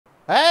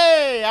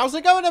Hey, how's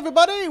it going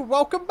everybody?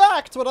 Welcome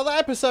back to another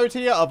episode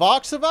here of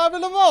ARK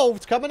Survival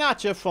Evolved, coming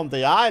at you from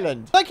the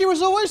island. Thank you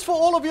as always for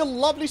all of your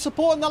lovely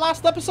support in the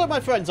last episode, my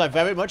friends. I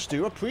very much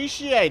do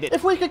appreciate it.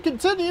 If we could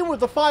continue with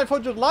the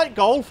 500 like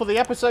goal for the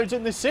episodes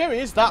in this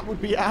series, that would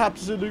be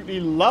absolutely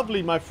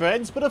lovely, my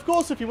friends. But of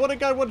course, if you want to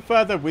go one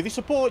further with your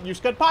support,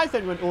 use code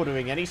Python when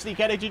ordering any Sneak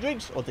Energy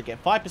drinks or to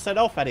get 5%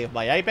 off any of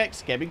my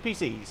Apex gaming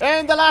PCs.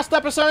 In the last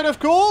episode,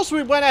 of course,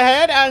 we went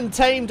ahead and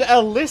tamed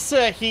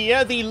Alyssa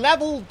here, the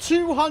level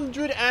 260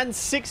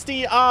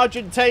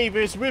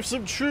 Argentavis with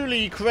some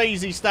truly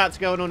crazy stats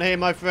going on here,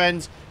 my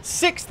friends.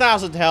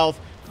 6,000 health,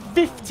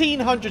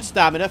 1,500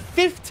 stamina,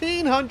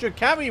 1,500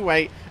 carry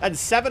weight, and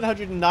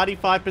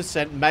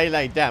 795%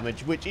 melee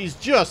damage, which is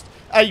just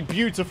a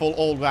beautiful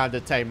all-rounder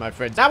tame, my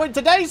friends. Now, in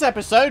today's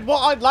episode, what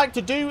I'd like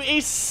to do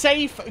is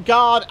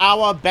safeguard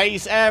our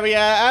base area,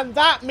 and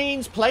that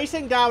means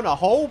placing down a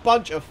whole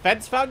bunch of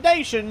fence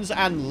foundations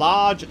and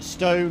large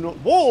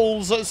stone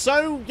walls.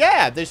 So,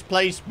 yeah, this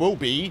place will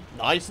be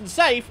nice and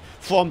safe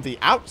from the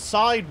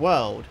outside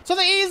world. So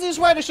the easiest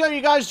way to show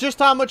you guys just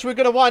how much we're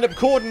going to wind up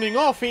cordoning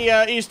off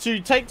here is to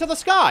take to the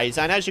skies.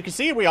 And as you can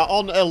see, we are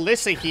on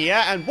Alyssa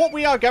here, and what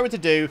we are going to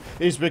do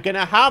is we're going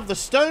to have the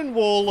stone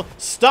wall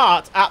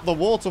start at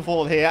the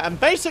waterfall here and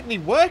basically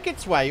work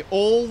its way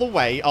all the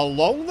way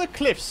along the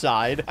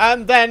cliffside,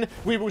 and then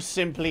we will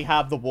simply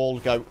have the wall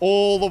go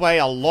all the way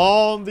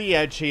along the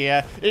edge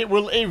here. It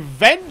will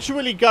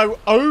eventually go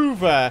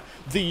over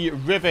the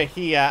river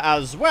here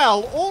as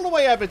well, all the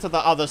way over to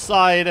the other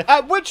side,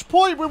 at which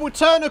point we will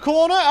turn a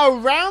corner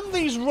around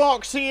these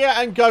rocks here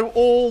and go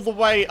all the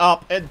way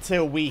up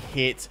until we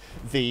hit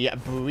the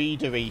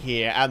breedery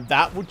here, and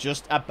that will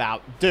just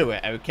about do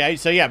it. Okay,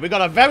 so yeah, we've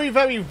got a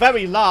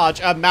very large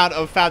amount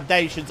of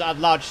foundations and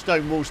large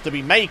stone walls to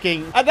be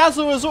making, and as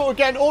a result of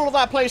getting all of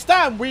that placed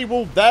down, we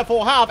will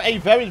therefore have a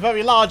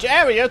very large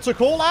area to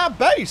call our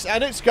base,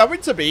 and it's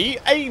going to be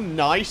a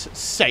nice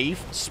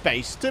safe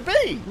space to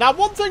be. Now,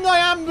 one thing I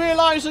am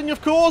realizing,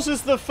 of course,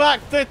 is the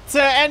fact that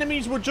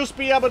enemies will just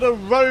be able to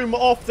roam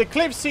off the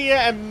cliffs here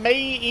and may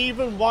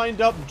even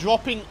wind up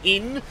dropping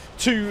in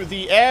to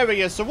the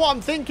area. So what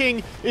I'm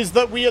thinking is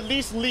that we at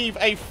least leave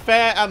a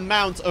fair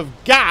amount of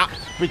gap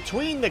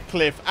between the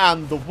cliff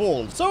and the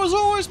wall. So as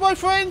always, my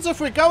friends, if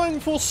we're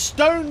going for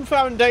stone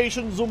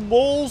foundations and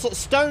walls,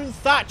 stone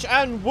thatch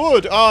and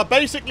wood are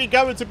basically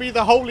going to be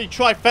the holy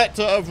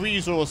trifecta of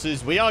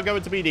resources we are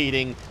going to be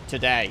needing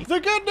today. The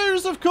good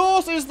news, of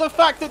course, is the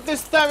fact that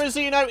this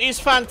Therizino is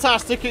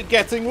fantastic at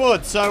getting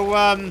wood.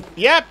 So,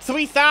 yep,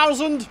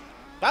 3,000.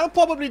 That'll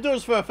probably do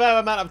us for a fair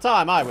amount of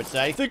time, I would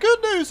say. The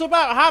good news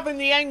about having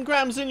the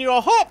engrams in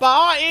your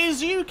hotbar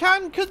is you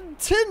can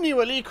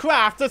continually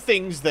craft the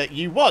things that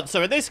you want.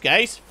 So in this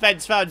case,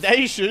 fence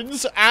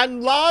foundations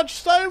and large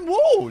stone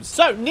walls.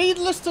 So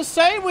needless to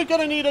say, we're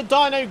going to need a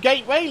dino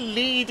gateway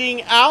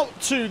leading out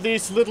to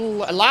this little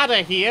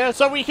ladder here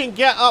so we can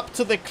get up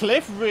to the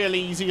cliff real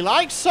easy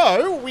like.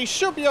 So we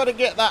should be able to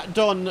get that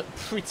done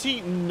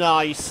pretty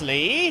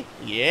nicely.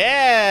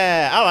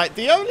 Yeah. All right.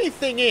 The only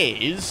thing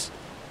is,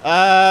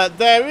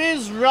 there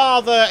is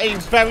rather a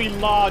very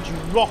large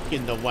rock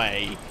in the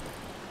way.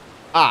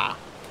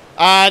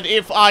 And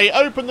if I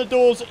open the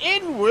doors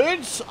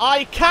inwards,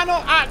 I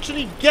cannot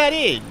actually get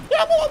in.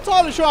 Yeah, I'm not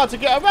entirely sure how to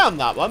get around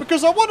that one,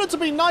 because I want it to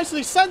be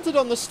nicely centered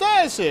on the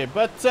stairs here.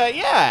 But,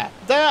 yeah,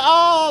 there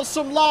are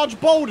some large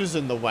boulders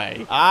in the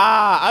way.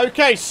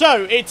 Okay,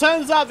 so it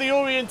turns out the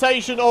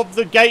orientation of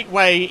the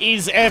gateway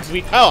is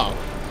Oh.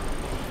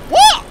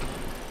 What?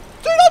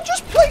 Dude, I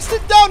just placed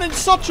it down in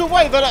such a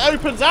way that it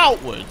opens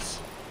outwards.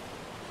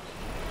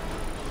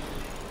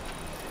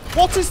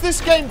 What is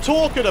this game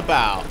talking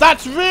about?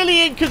 That's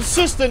really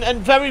inconsistent and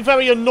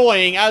very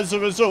annoying as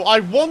a result. I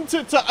want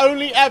it to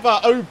only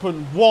ever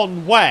open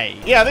one way.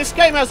 Yeah, this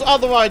game has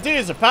other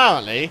ideas,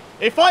 apparently.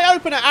 If I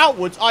open it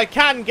outwards, I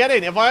can get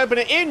in. If I open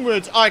it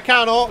inwards, I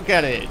cannot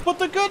get in. But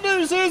the good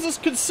news is it's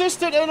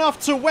consistent enough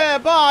to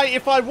whereby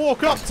if I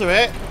walk up to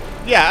it,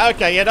 yeah,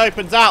 okay, it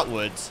opens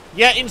outwards.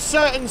 Yet in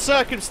certain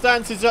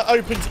circumstances, it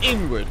opens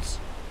inwards.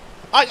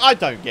 I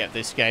don't get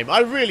this game.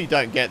 I really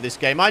don't get this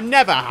game. I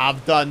never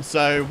have done,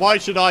 so why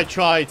should I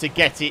try to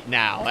get it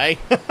now, eh?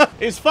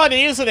 It's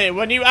funny, isn't it?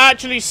 When you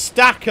actually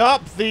stack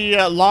up the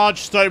large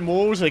stone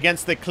walls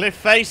against the cliff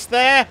face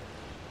there,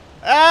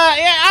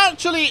 it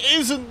actually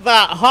isn't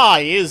that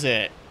high, is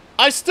it?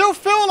 I still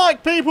feel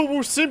like people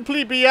will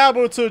simply be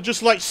able to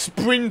just, like,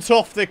 sprint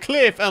off the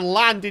cliff and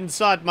land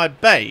inside my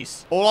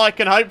base. All I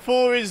can hope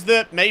for is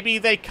that maybe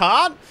they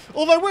can't.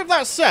 Although, with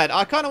that said,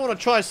 I kind of want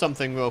to try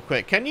something real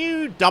quick. Can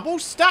you double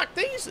stack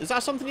these? Is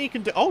that something you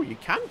can do? Oh, you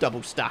can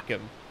double stack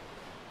them.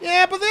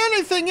 Yeah, but the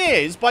only thing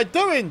is, by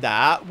doing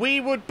that,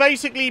 we would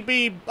basically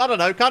be, I don't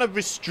know, kind of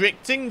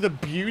restricting the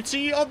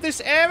beauty of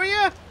this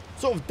area.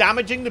 Sort of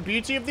damaging the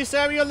beauty of this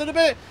area a little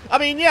bit. I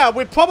mean, yeah,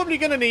 we're probably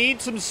going to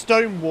need some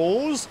stone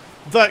walls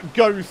that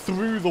go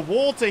through the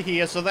water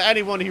here so that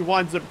anyone who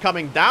winds up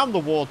coming down the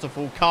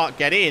waterfall can't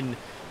get in.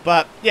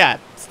 But, yeah,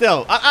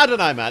 still, I don't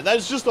know, man.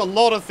 There's just a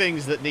lot of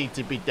things that need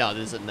to be done,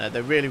 isn't there?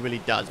 There really, really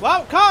does.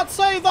 Well, can't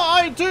say that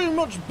I do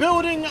much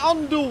building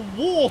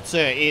underwater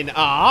in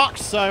ARK,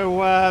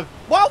 so,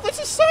 well, this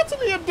is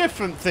certainly a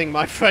different thing,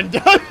 my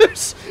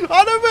friendos.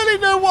 I don't really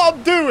know what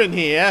I'm doing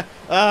here.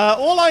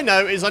 All I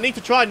know is I need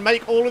to try and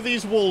make all of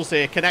these walls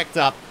here connect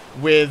up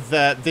with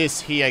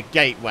this here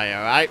gateway,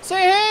 alright? So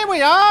here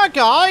we are,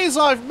 guys.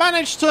 I've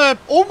managed to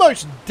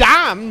almost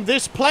dam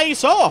this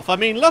place off. I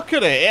mean, look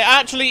at it. It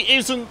actually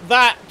isn't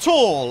that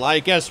tall, I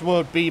guess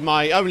would be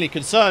my only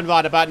concern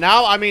right about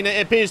now. I mean,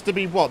 it appears to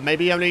be, what,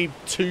 maybe only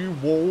 2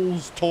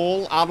 walls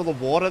tall out of the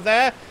water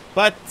there?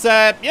 But,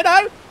 you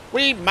know,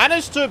 we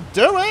managed to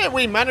do it.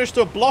 We managed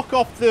to block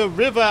off the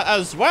river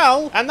as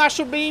well. And that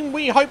should mean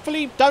we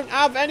hopefully don't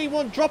have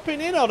anyone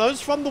dropping in on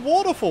us from the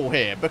waterfall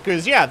here.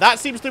 Because, yeah, that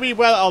seems to be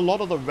where a lot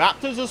of the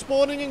raptors are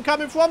spawning and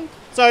coming from.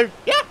 So,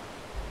 yeah,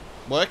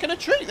 working a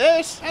treat,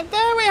 this. And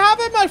there we have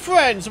it, my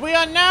friends. We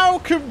are now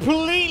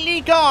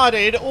completely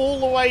guarded all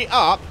the way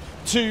up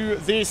to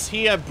this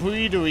here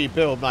breedery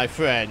build, my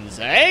friends,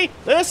 eh?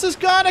 This is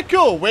kind of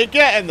cool. We're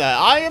getting there.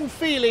 I am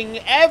feeling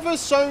ever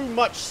so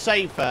much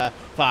safer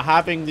for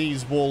having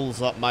these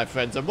walls up, my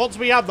friends. And once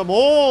we have them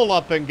all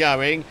up and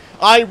going,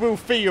 I will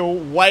feel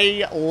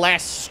way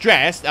less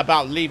stressed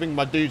about leaving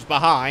my dudes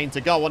behind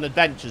to go on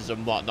adventures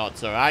and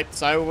whatnot, alright?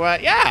 So,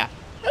 yeah.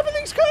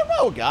 Everything's going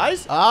well,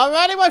 guys.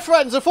 Alrighty, my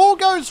friends. If all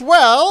goes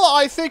well,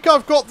 I think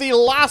I've got the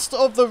last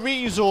of the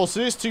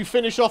resources to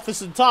finish off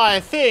this entire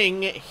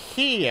thing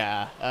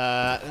here.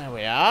 There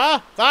we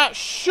are. That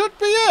should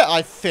be it,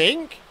 I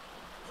think.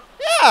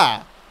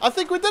 Yeah. I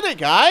think we did it,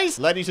 guys.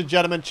 Ladies and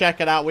gentlemen,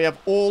 check it out. We have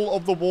all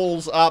of the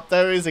walls up.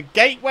 There is a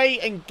gateway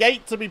and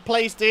gate to be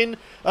placed in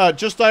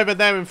just over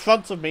there in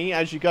front of me,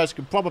 as you guys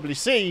can probably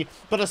see.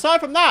 But aside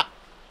from that,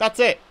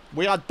 that's it.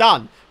 We are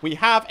done. We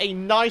have a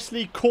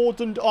nicely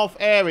cordoned off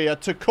area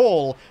to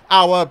call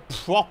our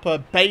proper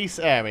base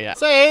area.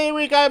 So here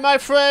we go, my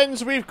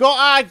friends. We've got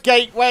our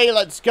gateway.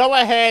 Let's go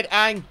ahead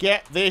and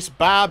get this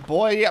bad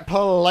boy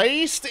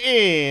placed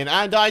in.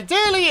 And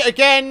ideally,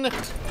 again,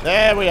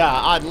 there we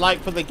are. I'd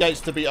like for the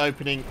gates to be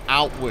opening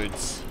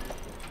outwards.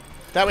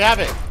 There we have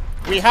it.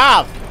 We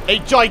have a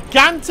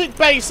gigantic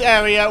base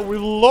area with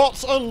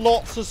lots and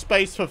lots of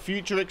space for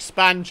future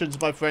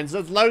expansions, my friends.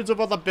 There's loads of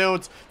other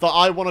builds that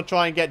I want to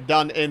try and get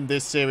done in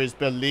this series,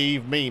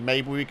 believe me.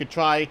 Maybe we could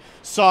try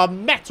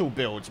some metal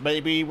builds.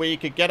 Maybe we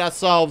could get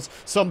ourselves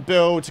some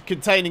builds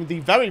containing the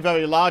very,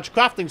 very large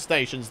crafting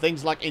stations.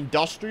 Things like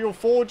industrial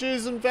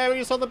forges and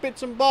various other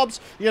bits and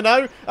bobs, you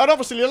know. And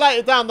obviously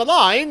later down the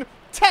line,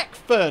 tech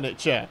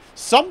furniture.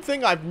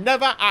 Something I've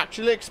never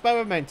actually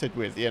experimented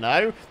with, you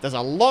know. There's a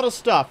lot of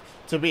stuff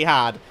to be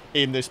had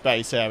in this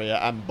base area.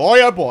 And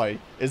boy, oh boy,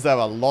 is there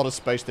a lot of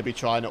space to be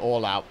trying it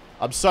all out.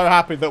 I'm so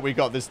happy that we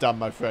got this done,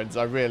 my friends.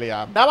 I really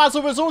am. Now, as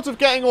a result of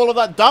getting all of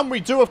that done,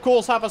 we do, of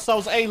course, have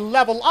ourselves a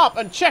level up.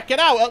 And check it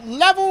out. At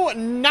level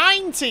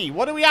 90,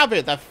 what do we have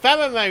here? The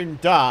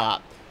pheromone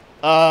dart.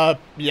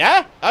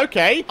 Yeah,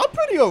 okay. I'm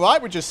pretty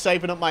alright with just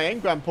saving up my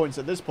engram points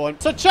at this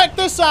point. So check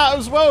this out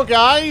as well,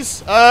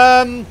 guys.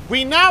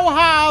 We now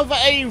have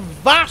a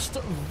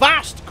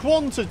vast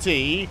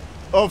quantity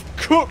of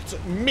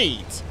cooked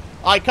meat.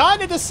 I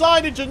kind of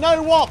decided, you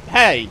know what?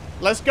 Hey,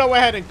 let's go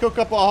ahead and cook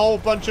up a whole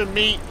bunch of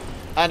meat.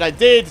 And I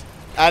did.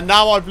 And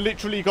now I've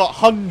literally got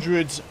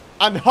hundreds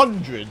and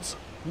hundreds,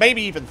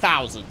 maybe even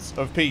thousands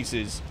of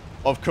pieces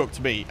of cooked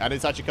meat, and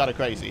it's actually kind of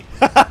crazy.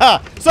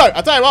 So,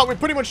 I tell you what, we're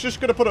pretty much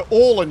just going to put it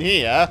all in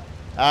here,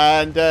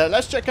 and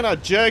let's check on our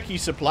jerky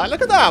supply.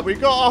 Look at that, we've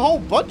got a whole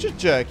bunch of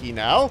jerky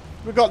now.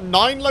 We've got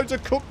 9 loads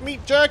of cooked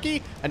meat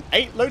jerky and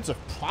 8 loads of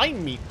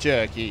prime meat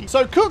jerky.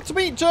 So, cooked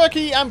meat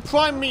jerky and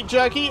prime meat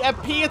jerky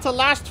appear to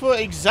last for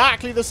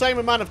exactly the same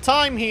amount of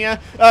time here.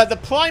 The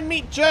prime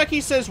meat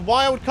jerky says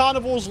wild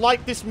carnivores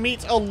like this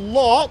meat a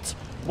lot.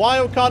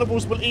 Wild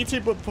carnivores will eat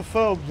it but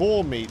prefer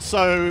raw meat.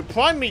 So,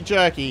 prime meat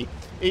jerky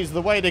is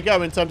the way to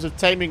go in terms of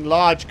taming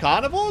large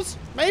carnivores,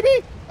 maybe?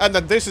 And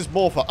then this is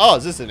more for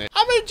us, isn't it?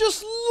 I mean,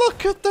 just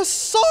look at the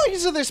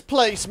size of this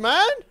place,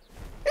 man.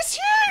 It's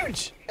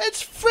huge.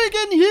 It's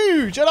friggin'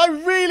 huge. And I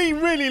really,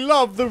 really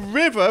love the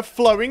river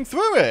flowing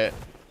through it.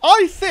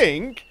 I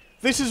think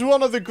this is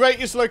one of the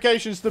greatest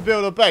locations to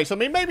build a base. I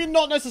mean, maybe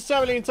not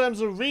necessarily in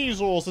terms of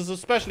resources,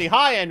 especially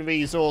high-end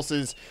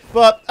resources,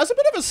 but as a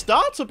bit of a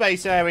starter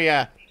base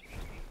area,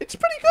 it's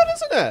pretty good,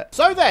 isn't it?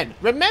 So then,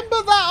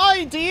 remember that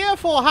idea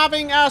for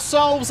having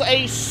ourselves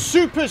a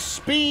super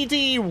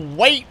speedy,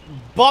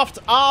 weight-buffed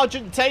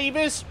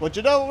Argentavis? Well, do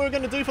you know what we're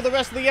going to do for the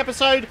rest of the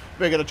episode?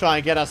 We're going to try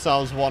and get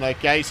ourselves one,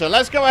 okay? So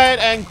let's go ahead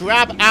and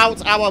grab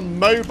out our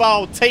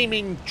mobile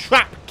taming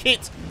trap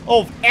kit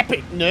of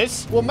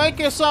epicness. We'll make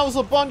ourselves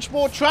a bunch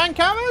more trank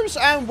arrows,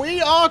 and we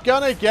are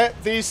gonna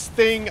get this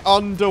thing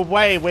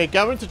underway. We're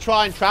going to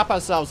try and trap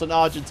ourselves an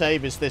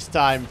Argentavis this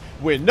time.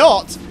 We're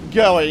not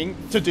going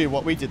to do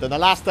what we did in the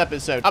last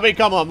episode. I mean,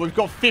 come on, we've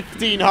got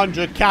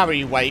 1,500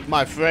 carry weight,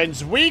 my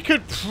friends. We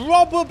could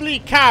probably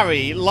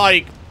carry,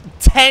 like,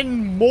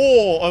 10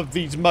 more of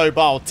these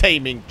mobile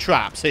taming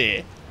traps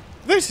here.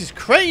 This is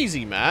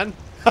crazy, man.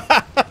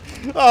 Oh,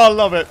 I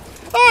love it.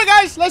 Alright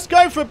guys, let's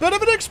go for a bit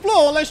of an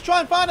explore. Let's try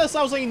and find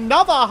ourselves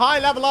another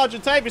high-level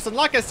Argentavis. And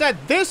like I said,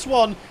 this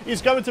one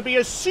is going to be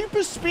a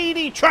super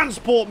speedy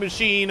transport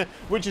machine,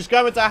 which is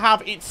going to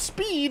have its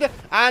speed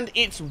and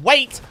its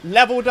weight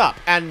leveled up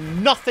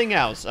and nothing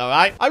else,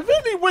 alright? I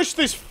really wish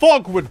this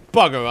fog would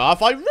bugger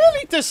off. I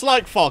really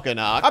dislike fog in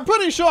ARK. I'm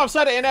pretty sure I've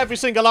said it in every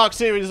single ARK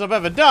series I've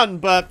ever done,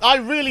 but I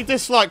really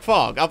dislike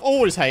fog. I've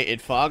always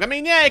hated fog. I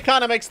mean, yeah, it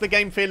kind of makes the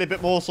game feel a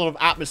bit more sort of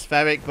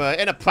atmospheric, but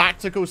in a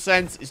practical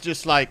sense, it's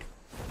just like,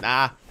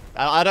 nah,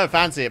 I don't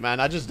fancy it, man.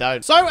 I just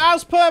don't. So,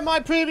 as per my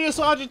previous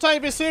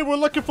Argentavis here, we're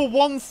looking for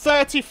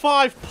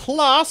 135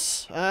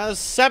 plus.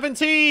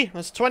 70,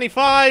 that's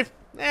 25.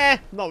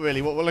 Not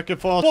really what we're looking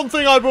for. One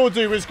thing I will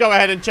do is go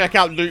ahead and check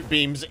out loot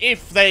beams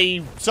if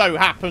they so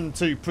happen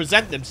to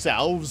present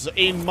themselves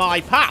in my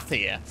path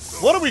here.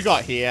 What have we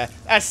got here?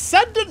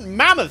 Ascendant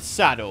Mammoth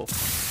Saddle.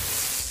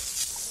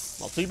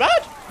 Not too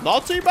bad.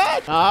 Not too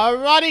bad.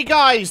 Alrighty,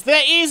 guys.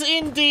 There is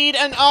indeed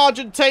an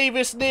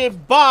Argentavis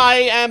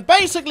nearby. And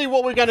basically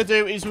what we're going to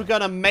do is we're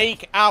going to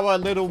make our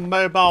little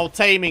mobile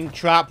taming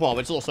trap. Well,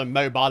 it's also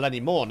mobile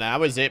anymore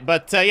now, is it?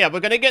 But, yeah,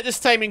 we're going to get this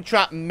taming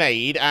trap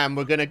made. And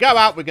we're going to go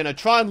out. We're going to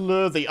try and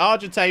lure the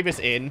Argentavis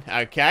in.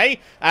 Okay?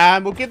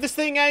 And we'll give this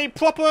thing a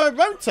proper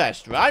road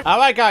test, right?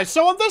 Alright, guys.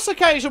 So on this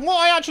occasion, what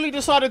I actually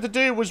decided to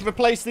do was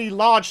replace the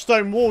large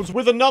stone walls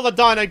with another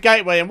dino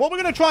gateway. And what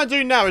we're going to try and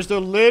do now is do a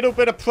little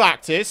bit of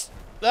practice.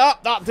 Oh,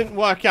 that didn't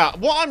work out.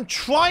 What I'm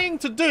trying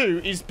to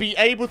do is be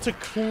able to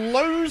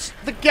close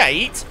the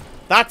gate,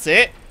 that's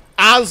it,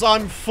 as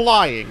I'm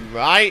flying,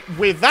 right?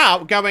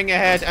 Without going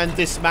ahead and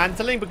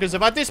dismantling, because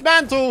if I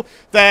dismantle,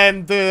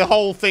 then the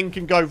whole thing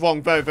can go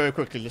wrong very, very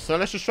quickly. So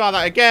let's just try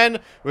that again.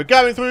 We're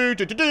going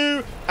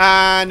through,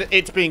 and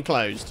it's being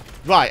closed.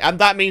 Right, and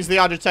that means the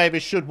Argentavis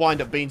should wind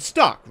up being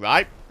stuck,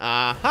 right?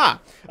 Aha.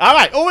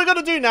 Alright, all we're going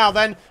to do now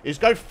then is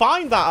go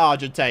find that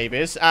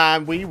Argentavis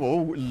and we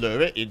will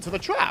lure it into the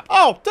trap.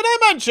 Oh, did I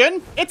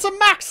mention? It's a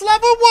max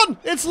level 1.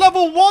 It's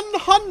level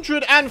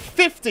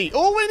 150.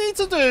 All we need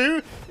to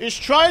do is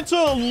try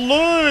to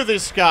lure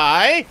this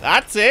guy.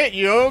 That's it.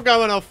 You're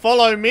going to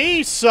follow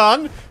me,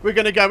 son. We're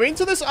going to go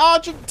into this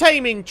Argent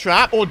taming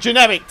trap or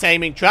generic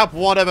taming trap,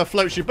 whatever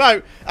floats your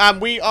boat. And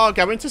we are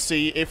going to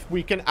see if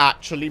we can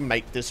actually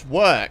make this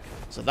work.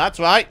 So that's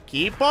right.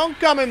 Keep on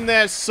coming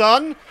there,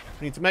 son.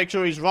 We need to make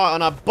sure he's right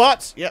on our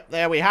butts. Yep,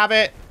 there we have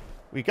it.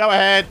 We go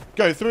ahead,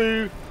 go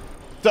through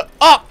the...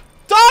 Oh,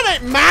 darn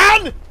it,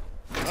 man!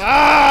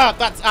 Ah,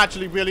 that's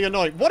actually really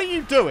annoying. What are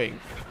you doing?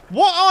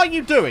 What are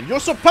you doing? You're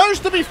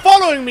supposed to be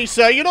following me,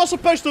 sir. You're not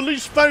supposed to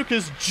lose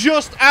focus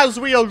just as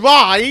we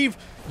arrive,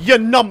 you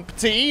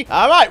numpty.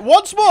 All right,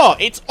 once more.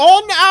 It's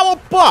on our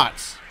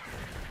butts.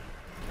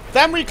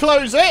 Then we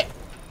close it.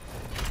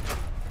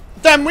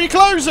 Then we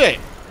close it.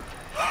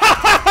 Ha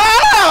ha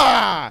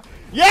ha!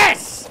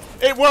 Yes!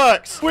 It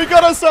works. We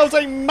got ourselves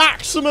a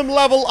maximum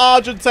level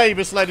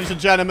Argentavis, ladies and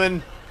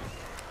gentlemen.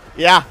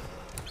 Yeah.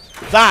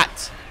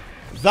 That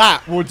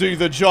will do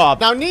the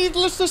job. Now,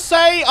 needless to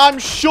say, I'm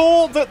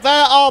sure that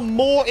there are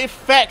more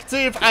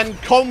effective and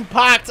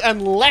compact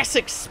and less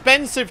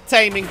expensive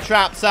taming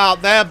traps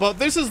out there, but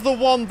this is the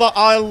one that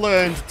I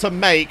learned to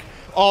make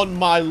on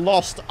my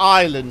Lost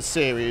Island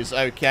series,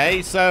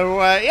 okay?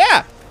 So,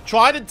 yeah.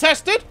 Tried and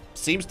tested.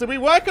 Seems to be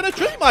working a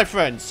treat, my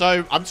friend.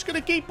 So I'm just going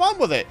to keep on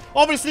with it.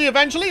 Obviously,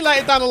 eventually,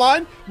 later down the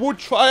line, we'll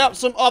try out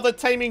some other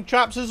taming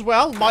traps as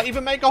well. Might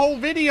even make a whole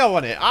video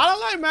on it. I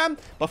don't know, man.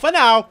 But for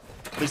now,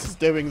 this is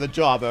doing the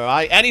job, all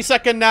right? Any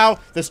second now,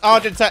 this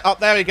Argentavis... Oh,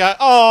 there we go.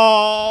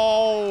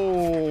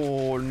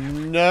 Oh,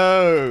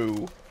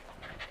 no.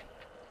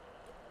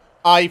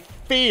 I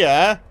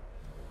fear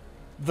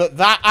that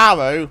that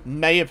arrow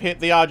may have hit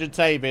the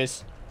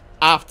Argentavis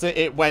after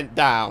it went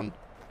down.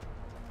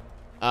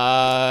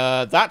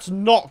 That's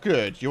not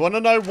good. You want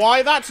to know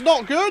why that's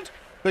not good?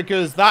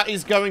 Because that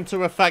is going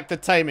to affect the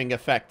taming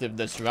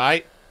effectiveness,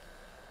 right?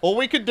 All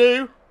we could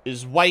do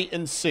is wait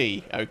and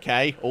see,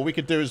 okay? All we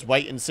could do is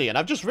wait and see. And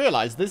I've just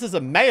realized this is a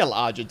male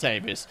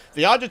Argentavis.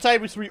 The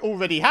Argentavis we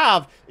already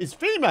have is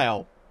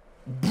female.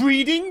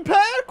 Breeding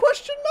pair,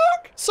 question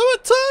mark? So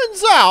it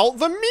turns out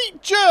the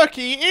meat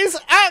jerky is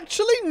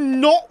actually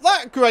not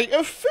that great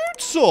a food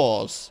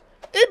source.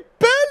 It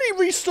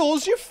barely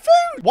restores your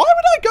food. Why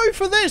would I go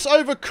for this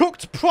over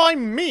cooked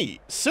prime meat?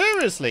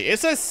 Seriously, it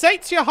says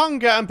sates your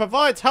hunger and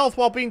provides health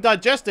while being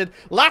digested,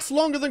 lasts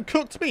longer than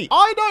cooked meat.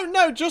 I don't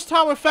know just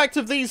how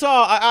effective these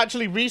are at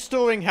actually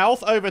restoring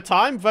health over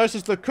time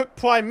versus the cooked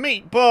prime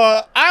meat,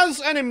 but as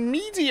an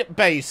immediate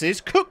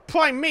basis, cooked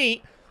prime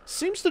meat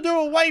seems to do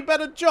a way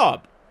better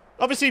job.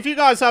 Obviously, if you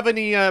guys have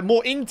any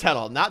more intel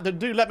on that, then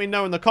do let me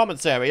know in the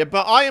comments area.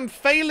 But I am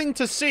failing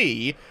to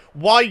see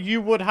why you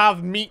would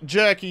have meat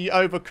jerky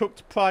over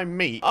cooked prime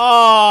meat.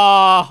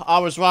 Ah, I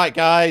was right,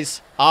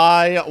 guys.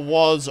 I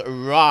was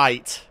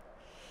right.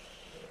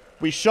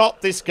 We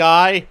shot this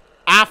guy.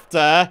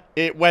 after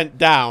it went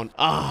down.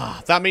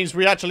 That means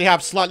we actually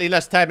have slightly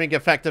less taming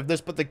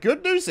effectiveness, but the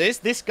good news is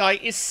this guy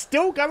is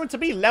still going to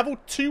be level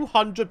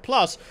 200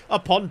 plus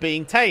upon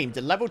being tamed.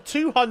 Level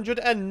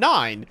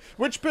 209,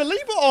 which, believe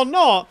it or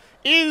not,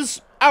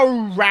 is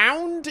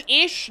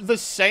around-ish the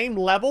same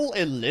level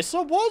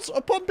Elissa was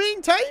upon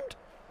being tamed.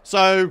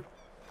 So,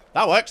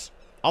 that works.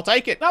 I'll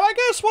take it. Now, I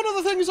guess one of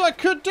the things I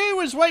could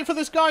do is wait for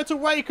this guy to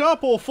wake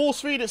up or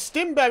force feed it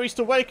stimberries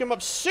to wake him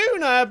up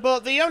sooner,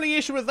 but the only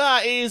issue with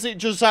that is it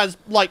just has,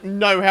 like,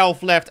 no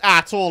health left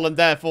at all, and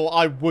therefore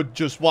I would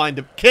just wind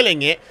up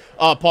killing it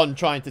upon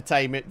trying to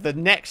tame it the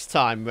next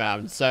time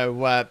round.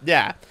 So,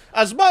 yeah.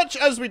 As much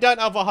as we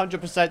don't have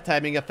 100%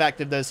 taming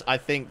effectiveness, I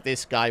think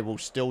this guy will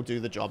still do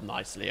the job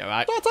nicely,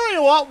 alright? So I'll tell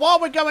you what, while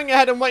we're going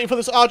ahead and waiting for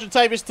this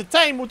Argentavis to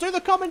tame, we'll do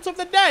the comment of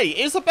the day.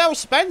 Isabel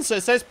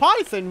Spencer says,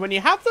 Python, when you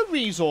have the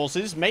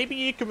resources, maybe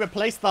you can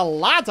replace the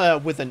ladder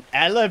with an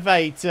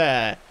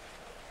elevator.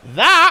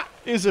 That,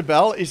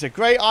 Isabel, is a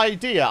great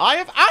idea. I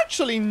have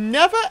actually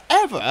never,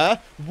 ever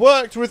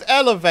worked with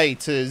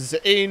elevators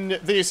in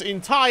this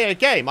entire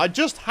game. I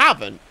just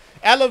haven't.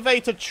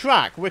 Elevator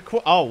track.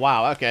 Oh,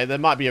 wow. Okay, there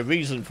might be a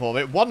reason for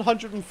it.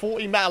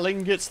 140 metal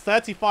ingots,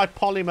 35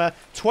 polymer,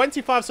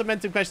 25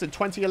 cemented paste, and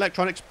 20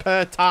 electronics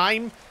per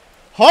time.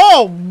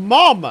 Oh,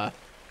 mama.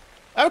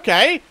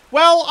 Okay,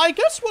 well, I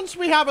guess once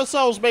we have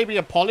ourselves maybe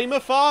a polymer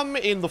farm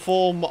in the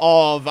form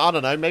of, I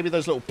don't know, maybe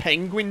those little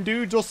penguin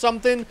dudes or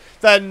something,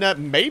 then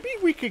maybe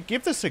we could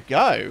give this a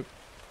go.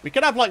 We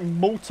could have, like,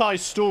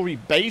 multi-story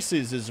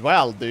bases as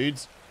well,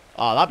 dudes.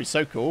 Oh, that'd be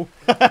so cool.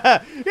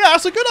 Yeah,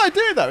 that's a good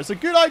idea, though. It's a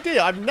good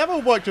idea. I've never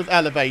worked with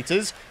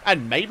elevators,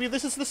 and maybe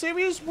this is the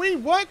series we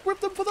work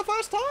with them for the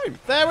first time.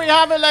 There we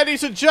have it,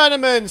 ladies and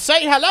gentlemen.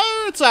 Say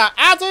hello to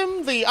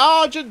Adam the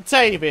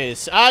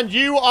Argentavis. And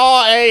you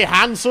are a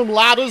handsome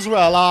lad as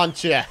well,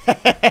 aren't you?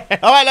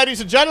 All right, ladies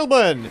and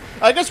gentlemen.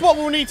 I guess what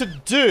we'll need to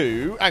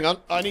do... Hang on.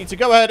 I need to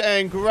go ahead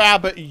and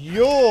grab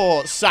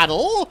your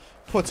saddle.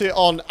 Put it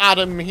on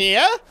Adam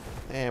here.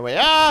 There we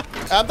are.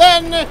 And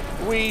then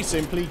we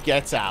simply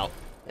get out.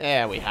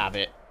 There we have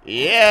it.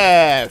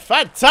 Yeah,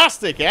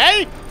 fantastic,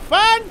 eh?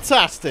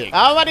 Fantastic.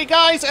 Alrighty,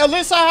 guys,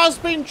 Elissa has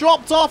been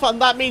dropped off,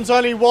 and that means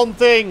only one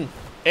thing.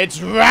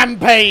 It's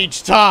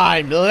rampage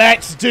time.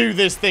 Let's do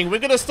this thing. We're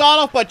going to start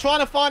off by trying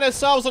to find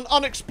ourselves an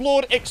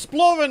unexplored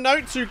explorer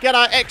note to get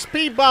our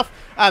XP buff,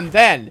 and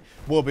then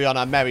we'll be on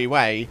our merry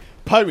way,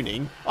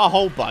 ponying a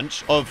whole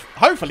bunch of,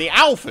 hopefully,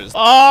 alphas.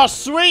 Oh,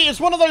 sweet. It's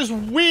one of those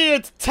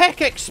weird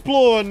tech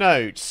explorer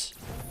notes.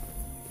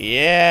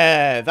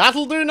 Yeah,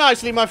 that'll do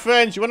nicely, my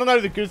friends. You want to know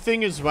the good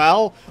thing as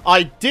well?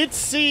 I did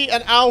see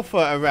an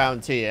alpha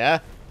around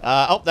here.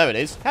 Oh, there it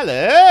is.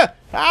 Hello.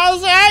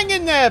 How's it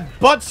hanging there,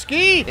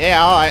 Butsky?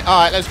 Yeah, all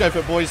right. Let's go for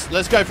it, boys.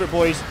 Let's go for it,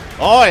 boys.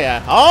 Oh,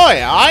 yeah.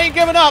 I ain't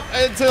giving up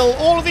until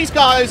all of these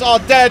guys are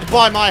dead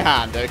by my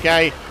hand,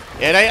 okay?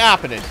 It ain't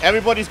happening.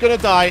 Everybody's gonna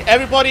die.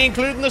 Everybody,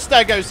 including the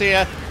Stegos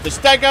here. The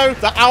Stego,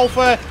 the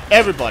Alpha,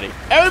 everybody.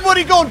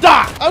 Everybody gonna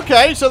die!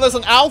 Okay, so there's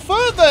an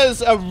Alpha,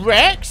 there's a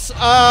Rex,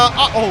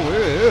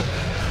 oh,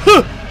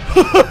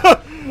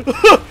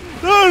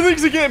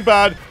 things are getting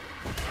bad.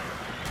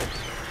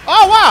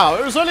 Oh, wow,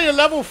 it was only a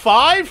level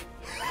 5?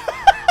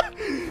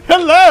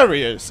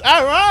 Hilarious.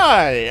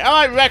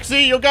 Alright,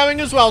 Rexy, you're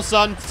going as well,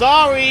 son.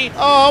 Sorry.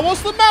 Oh,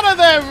 what's the matter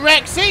there,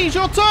 Rexy? Is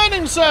your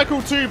turning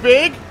circle too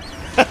big?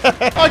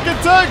 I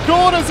can turn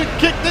corners and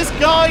kick this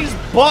guy's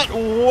butt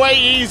way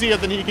easier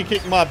than he can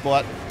kick my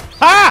butt.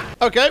 Ha!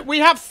 Okay, we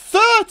have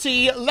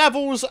 30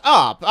 levels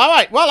up.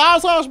 Alright, well,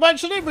 as I was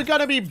mentioning, we're going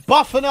to be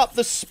buffing up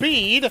the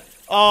speed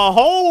a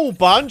whole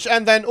bunch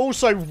and then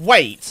also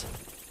weight.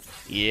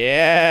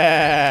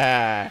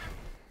 Yeah.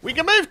 We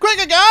can move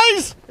quicker,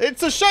 guys!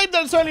 It's a shame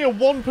that it's only a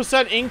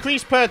 1%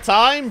 increase per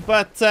time,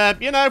 but,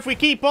 you know, if we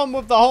keep on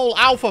with the whole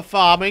alpha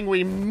farming,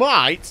 we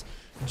might,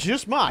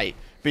 just might,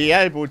 be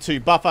able to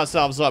buff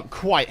ourselves up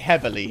quite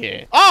heavily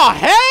here. Oh,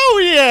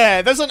 hell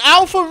yeah! There's an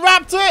alpha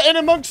raptor in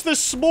amongst this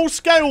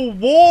small-scale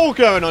war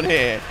going on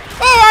here.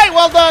 Alright,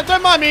 well,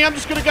 don't mind me. I'm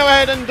just going to go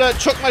ahead and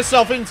chuck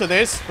myself into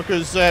this,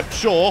 because,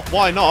 sure,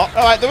 why not?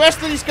 Alright, the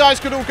rest of these guys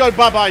could all go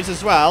bye-byes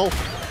as well.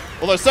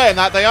 Although saying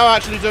that, they are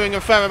actually doing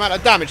a fair amount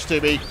of damage to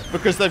me,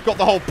 because they've got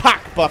the whole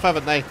pack buff,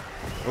 haven't they?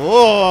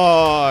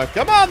 Oh,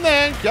 come on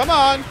then. Come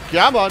on.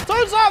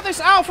 Turns out this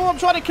alpha I'm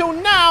trying to kill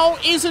now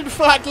is in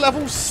fact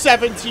level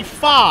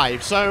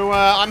 75. So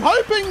I'm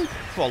hoping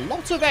for a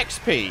lot of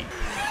XP.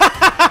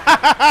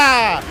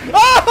 I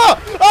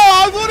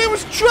thought it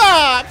was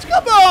trapped.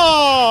 Come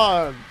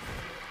on.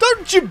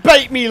 Don't you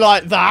bait me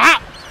like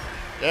that.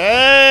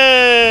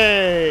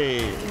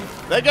 Hey.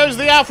 There goes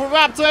the Alpha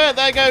Raptor.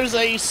 There goes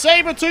a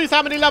Sabertooth.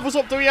 How many levels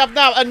up do we have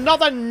now?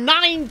 Another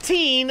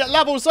 19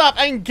 levels up.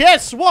 And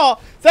guess what?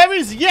 There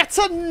is yet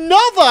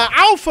another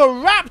Alpha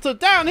Raptor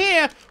down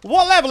here.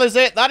 What level is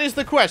it? That is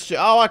the question.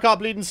 Oh, I can't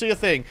bleed and see a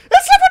thing.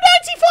 It's level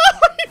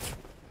 95!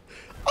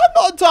 I'm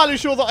not entirely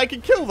sure that I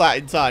can kill that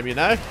in time, you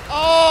know?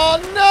 Oh,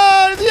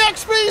 no! The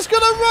XP is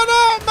going to run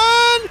out,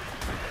 man!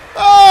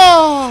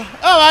 Oh!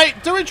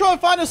 Alright, do we try and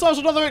find ourselves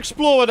another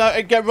Explorer note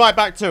and get right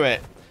back to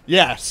it?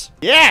 Yes.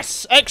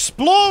 Yes.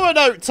 Explorer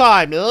note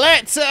time.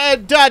 Let's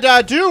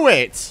do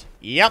it.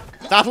 Yep.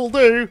 That'll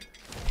do.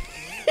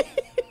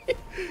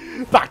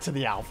 Back to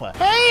the alpha.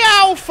 Hey,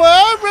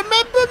 alpha.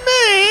 Remember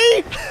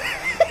me?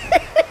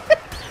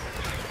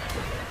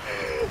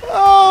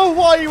 Oh,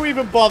 why are you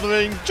even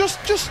bothering? Just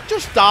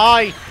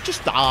die.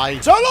 Just die.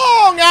 So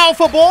long,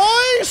 alpha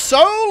boy.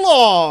 So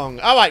long.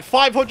 All right,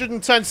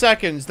 510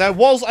 seconds. There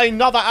was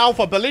another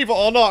alpha, believe it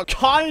or not,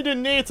 kind of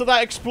near to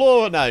that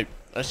explorer note.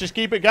 Let's just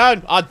keep it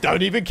going. I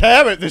don't even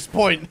care at this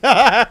point.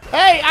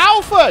 Hey,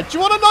 alpha, do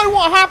you want to know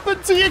what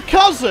happened to your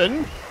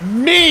cousin?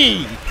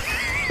 Me.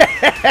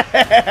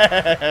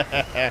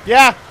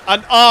 Yeah,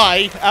 and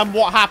I am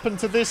what happened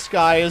to this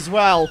guy as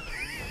well.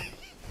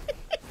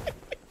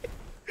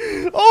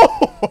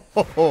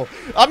 Oh,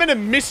 I'm in a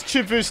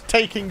mischievous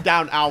taking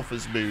down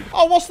alphas mood.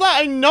 Oh, what's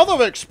that?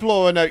 Another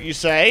explorer note, you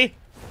say?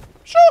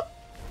 Sure.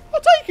 I'll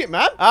take it,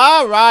 man.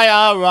 All right.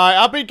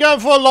 I've been going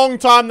for a long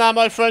time now,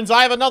 my friends.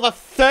 I have another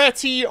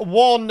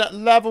 31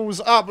 levels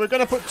up. We're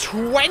going to put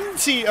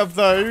 20 of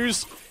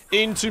those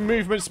into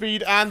movement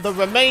speed and the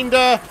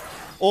remainder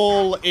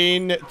all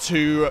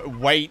into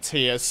weight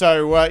here.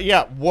 So,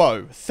 yeah,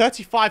 whoa.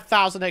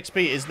 35,000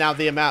 XP is now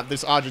the amount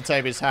this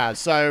Argentavis has.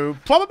 So,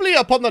 probably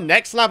upon the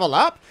next level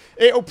up,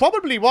 it'll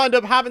probably wind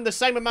up having the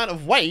same amount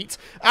of weight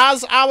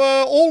as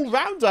our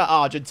all-rounder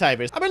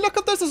Argentavis. I mean, look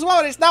at this as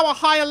well. It's now a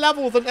higher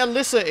level than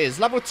Alyssa is.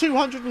 Level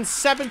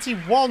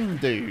 271,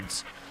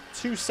 dudes.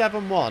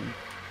 271.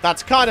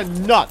 That's kind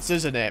of nuts,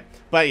 isn't it?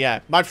 But yeah,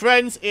 my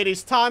friends, it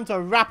is time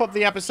to wrap up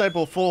the episode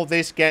before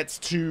this gets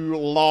too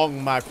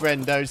long, my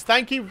friendos.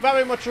 Thank you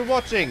very much for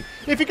watching.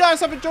 If you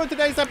guys have enjoyed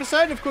today's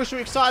episode, of course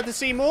you're excited to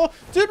see more,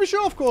 do be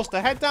sure, of course, to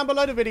head down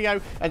below the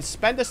video and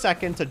spend a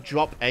second to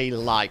drop a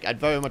like. I'd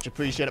very much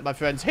appreciate it, my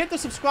friends. Hit the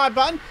subscribe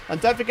button and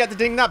don't forget to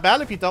ding that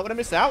bell if you don't want to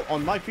miss out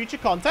on my future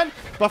content.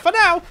 But for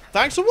now,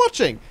 thanks for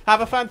watching.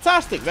 Have a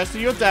fantastic rest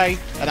of your day,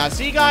 and I'll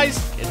see you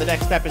guys in the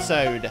next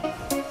episode.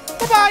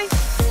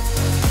 Bye-bye.